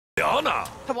Honor.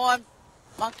 Come on,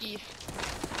 monkeys.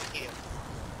 Ew.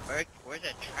 Where's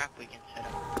that trap we can set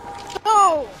up?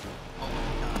 No! Oh my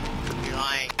god. You're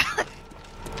lying.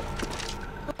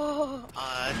 Oh.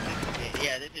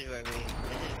 Yeah, this is where this is,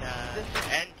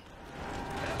 end.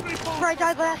 Where I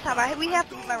died last time. We have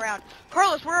to move around.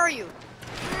 Carlos, where are you?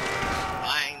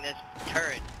 Buying this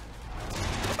turret.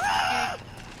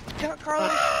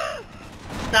 Carlos?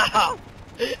 No!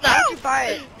 Why did you buy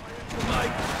it?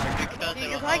 Because Dude, of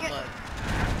you're a probably homeless.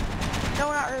 No,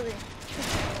 not early.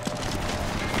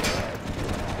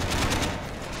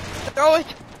 Throw it!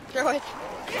 Throw it!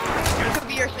 It could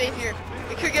be your savior.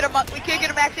 We could get a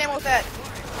max ammo with that.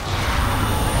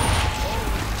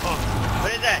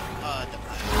 What is that? The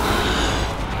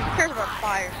Who cares about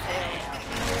fire sale?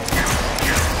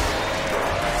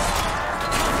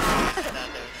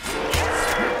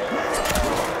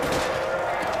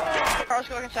 Carlos,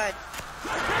 go inside.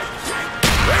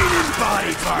 Raining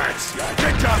body parts.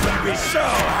 Your job will be so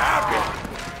happy.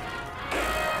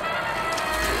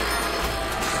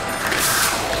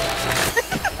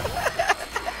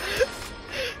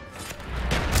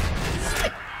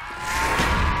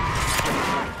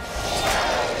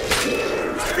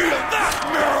 Feel that,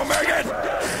 Meryl Megan!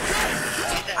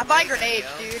 I'm buying grenades,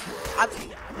 dude.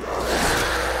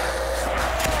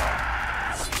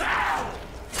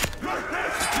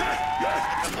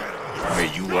 Hey,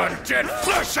 you undead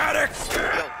flesh addict! Yo,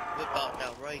 whip out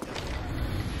that right gun.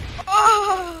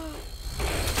 Oh!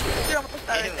 Dude, almost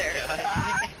died right there.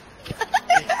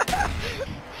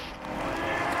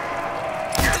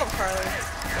 Go, Carlos.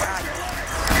 God.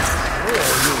 Oh,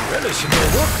 you relish in your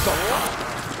work, Doctor.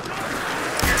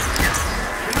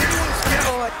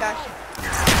 Oh, I got you.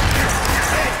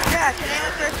 Yeah, can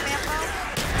anyone throw some ammo?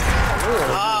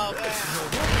 Oh, man.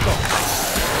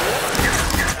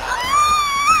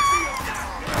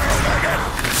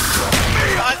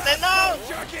 No!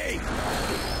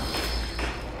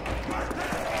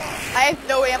 I have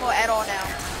no ammo at all now.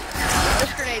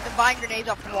 Just grenades. I'm buying grenades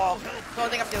off the wall. That's the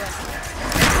only thing I'm doing.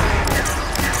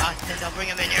 Austin, don't bring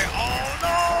him in here. Oh,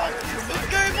 no! It's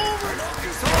game over!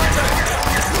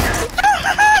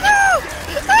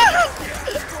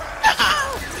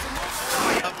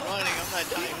 I'm running. I'm not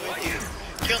dying with you.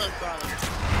 Kill us, Carlos.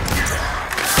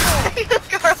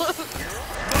 Carlos.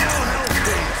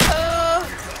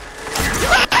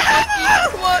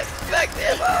 Come on, back to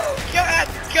ammo. Kill him!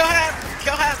 Kill him!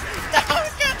 Kill him! No!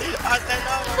 Austin,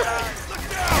 no!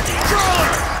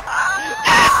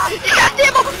 You got the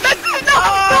ammo! No!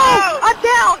 No! I'm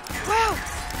down! Wow!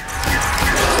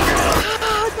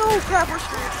 No, crap, we're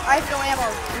screwed. I have no ammo.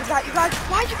 You guys,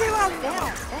 why'd you get when I was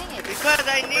down? Dang it. Because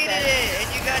I needed it, and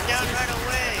you got down right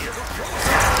away.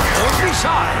 Don't be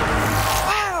shy.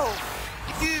 Wow!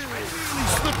 Dude.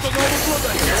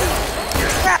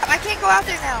 Crap, I can't go out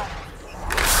there now.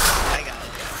 I got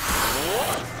it.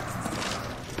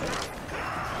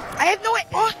 I have no way.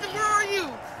 Austin, where are you?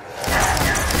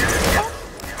 Oh.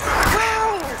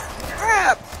 Wow!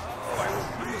 Crap!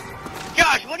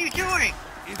 Josh, what are you doing?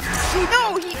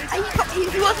 No, he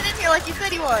wasn't in here like you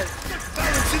said he was.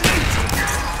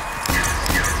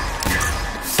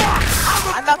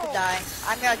 I'm about to die.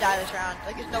 I'm gonna die this round.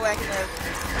 Like, there's no way I can live.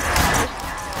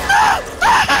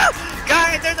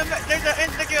 Guys, there's an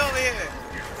insta-kill over here.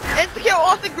 Insta-kill,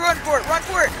 Austin, run for it, run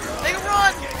for it. Make him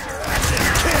run.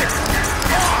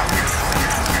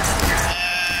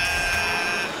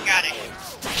 Got it.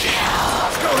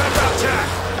 Let's go ahead about time.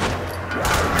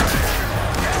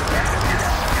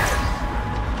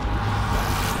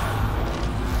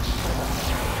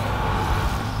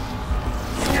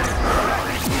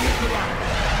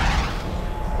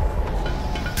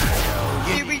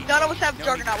 Dude, none of us have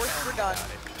Juggernaut. We're done. Say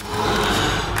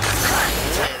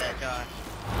that, Josh.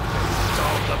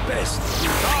 All the best.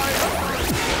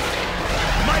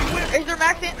 My whip. Is there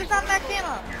max ammo? There's not max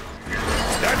ammo.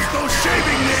 That's no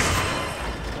shaving, Nick.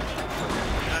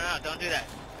 No, don't do that.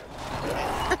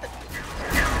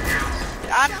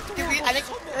 I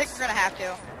think we're gonna have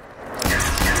to.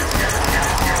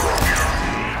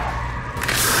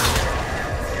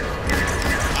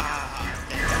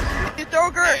 Dude, throw a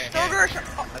Gersh, throw a Gersh.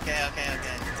 Oh. Okay.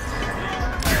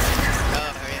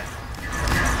 Oh, hurry up.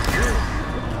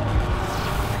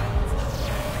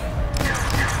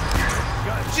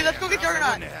 Dude, let's go get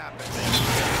Juggernaut.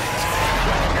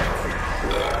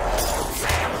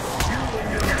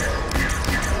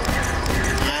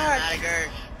 Not a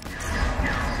Gersh.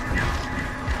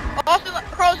 Austin,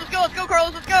 Carlos, let's go,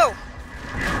 Carlos, let's go.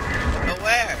 But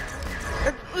where?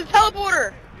 The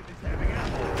teleporter.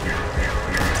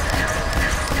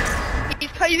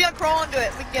 He's gonna crawl into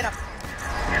it. We can get him.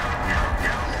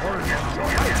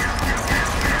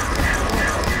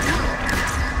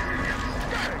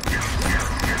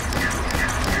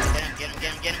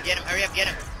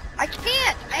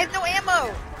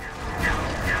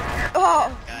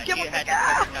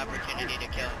 perfect opportunity to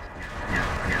kill him.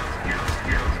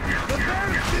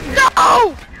 No!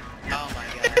 Oh my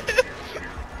god.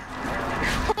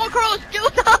 Come on, Carlos, kill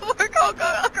the teleporter. Go,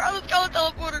 Carlos, kill the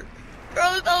teleporter.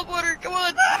 Carlos, teleporter. Come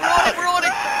on. We're on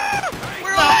it.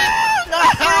 We're on it. No!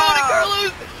 We're on it,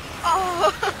 Carlos.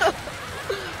 Oh.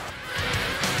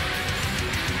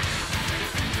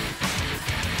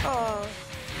 Oh.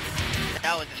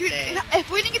 That was Dude, insane. if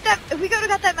we didn't get that, if we could have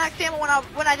got that max ammo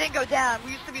when I didn't go down,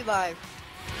 we used to be live.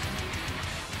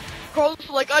 Carlos was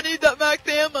like, I need that max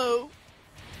ammo.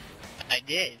 I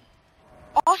did.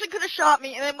 Austin could have shot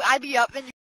me, and then I'd be up, and